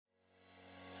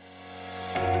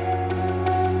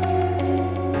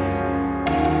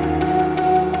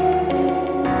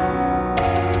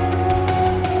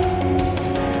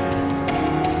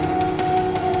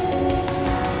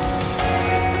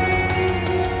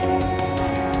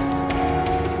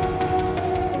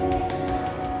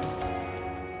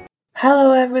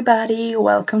Hello, everybody.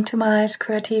 Welcome to my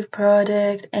creative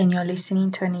project, and you're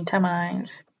listening to Anita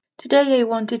Minds. Today, I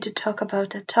wanted to talk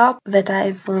about a topic that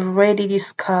I've already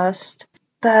discussed,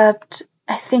 but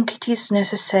I think it is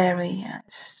necessary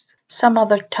as some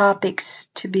other topics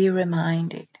to be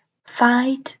reminded.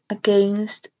 Fight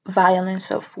against violence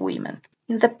of women.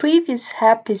 In the previous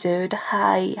episode,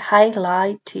 I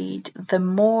highlighted the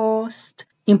most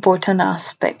important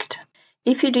aspect.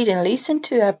 If you didn't listen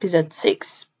to episode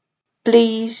 6,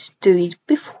 please do it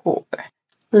before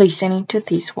listening to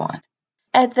this one.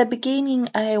 At the beginning,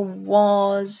 I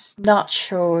was not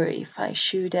sure if I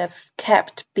should have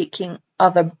kept picking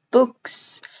other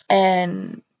books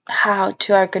and how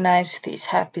to organize this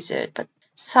episode, but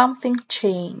something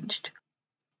changed.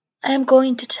 I am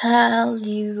going to tell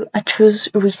you a true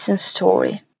recent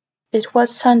story. It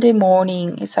was Sunday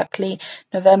morning, exactly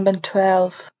November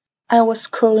 12th. I was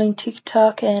scrolling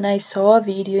TikTok and I saw a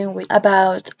video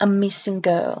about a missing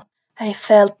girl. I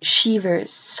felt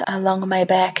shivers along my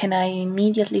back and I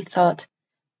immediately thought,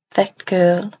 that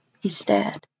girl is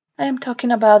dead. I am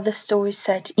talking about the story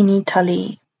set in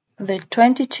Italy. The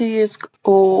 22 years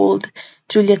old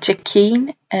Giulia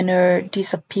Cecchin and her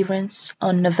disappearance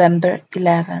on November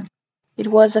 11th. It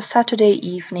was a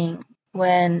Saturday evening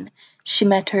when she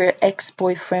met her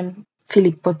ex-boyfriend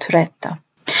Filippo Turetta.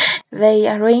 They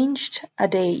arranged a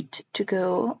date to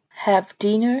go have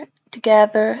dinner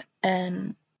together,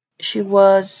 and she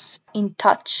was in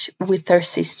touch with her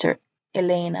sister,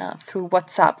 Elena, through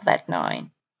WhatsApp that night.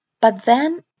 But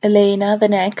then Elena, the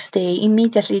next day,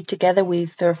 immediately together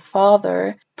with her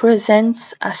father,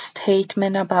 presents a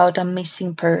statement about a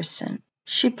missing person.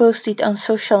 She posted on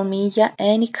social media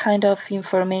any kind of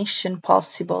information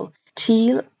possible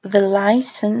till the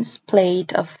license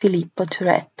plate of Filippo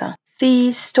Turetta.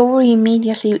 The story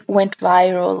immediately went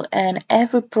viral and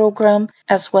every program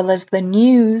as well as the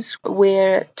news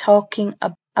were talking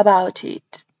about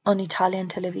it on Italian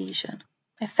television.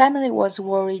 My family was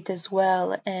worried as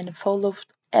well and followed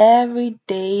every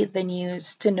day the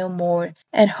news to know more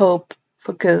and hope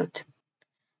for good.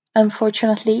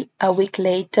 Unfortunately, a week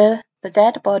later, the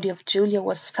dead body of Giulia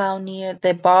was found near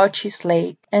the Barches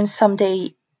Lake, and some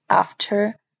day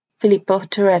after, Filippo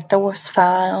Turetta was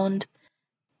found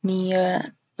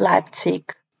near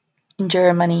Leipzig in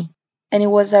Germany, and he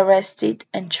was arrested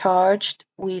and charged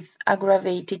with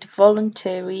aggravated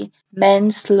voluntary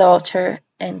manslaughter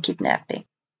and kidnapping.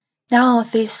 Now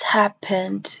this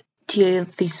happened till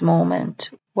this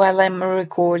moment while I'm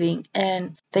recording,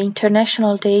 and the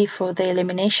International Day for the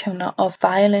Elimination of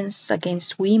Violence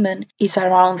Against Women is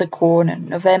around the corner,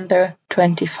 November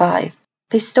 25.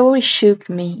 This story shook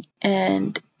me,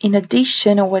 and in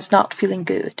addition I was not feeling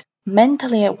good.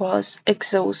 Mentally I was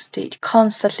exhausted,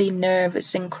 constantly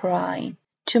nervous and crying.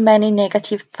 Too many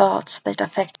negative thoughts that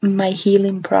affect my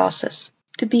healing process.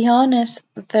 To be honest,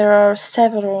 there are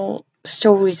several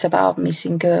stories about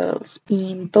missing girls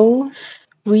in both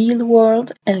real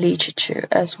world and literature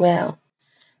as well.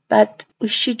 But we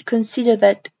should consider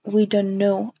that we don't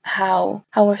know how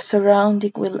our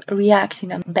surrounding will react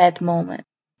in a bad moment.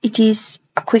 It is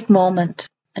a quick moment,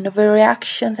 an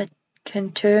overreaction that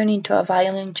can turn into a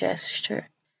violent gesture.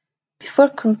 Before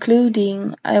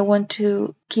concluding, I want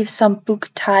to give some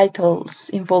book titles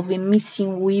involving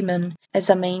missing women as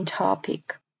a main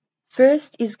topic.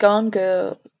 First is Gone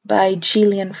Girl by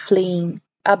Gillian Flynn,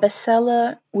 a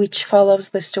bestseller which follows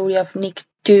the story of Nick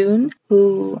Dunn,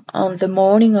 who on the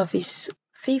morning of his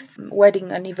 5th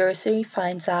wedding anniversary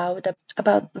finds out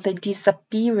about the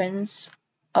disappearance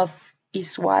of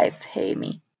his wife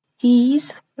Amy. He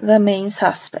is the main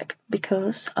suspect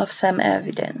because of some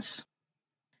evidence.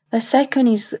 The second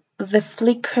is The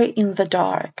Flicker in the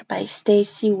Dark by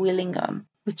Stacey Willingham,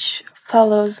 which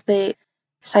follows the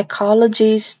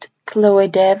psychologist Chloe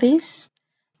Davis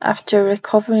after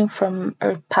recovering from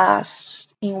her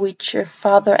past in which her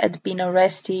father had been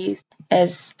arrested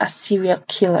as a serial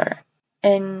killer,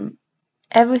 and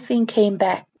everything came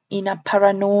back in a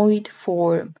paranoid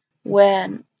form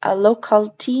when a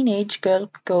local teenage girl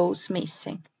goes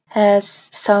missing, as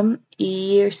some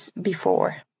years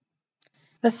before.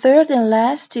 The third and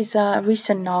last is a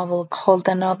recent novel called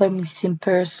Another Missing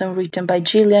Person, written by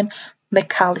Gillian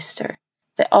McAllister,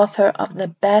 the author of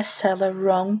the bestseller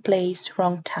Wrong Place,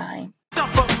 Wrong Time.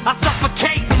 I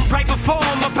suffocate right before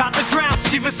I'm about to drown.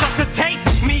 She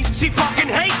resuscitates me, she fucking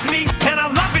hates me, and I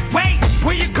love it. Wait,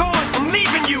 where you going? I'm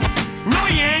leaving you. No,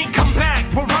 you ain't come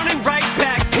back. We're running right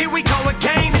back. Here we go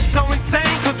again. It's so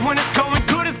insane, cause when it's going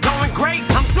good, it's going great.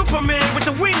 I'm Superman with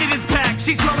the wind in his back.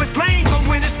 She's Lois Lane, but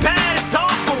when it's bad, it's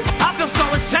awful. I feel so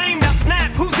ashamed. I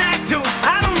snap. Who's that dude?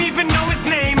 I don't even know his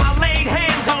name. I laid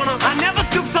hands on him. I never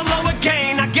stoop so low again.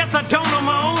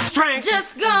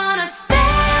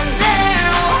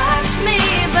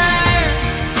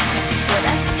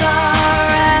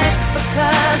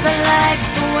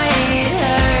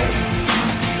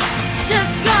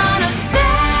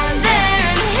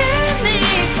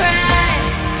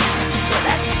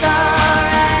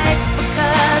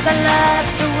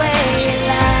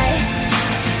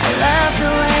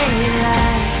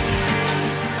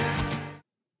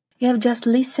 You have just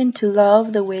listened to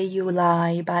Love the Way You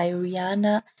Lie by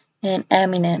Rihanna and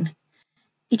Eminem.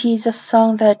 It is a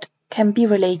song that can be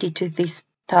related to this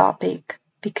topic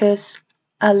because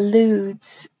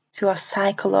alludes to a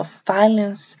cycle of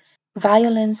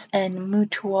violence and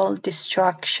mutual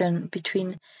destruction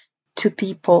between two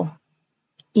people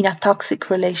in a toxic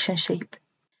relationship.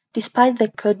 Despite the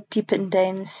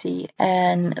codependency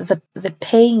and the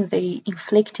pain they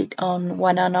inflicted on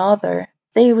one another,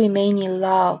 they remain in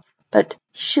love. But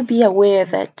you should be aware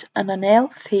that an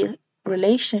unhealthy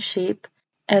relationship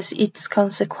has its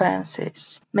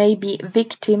consequences, may be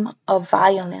victim of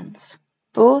violence,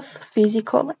 both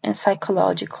physical and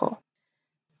psychological.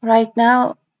 Right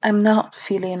now, I'm not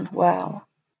feeling well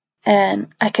and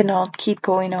I cannot keep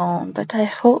going on, but I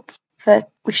hope that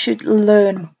we should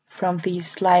learn from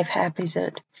this life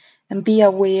episode and be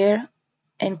aware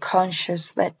and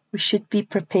conscious that we should be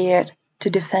prepared to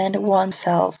defend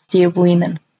oneself, dear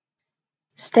women.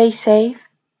 Stay safe,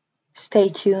 stay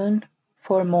tuned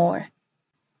for more.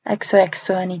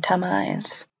 XOXO Anita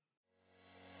Miles.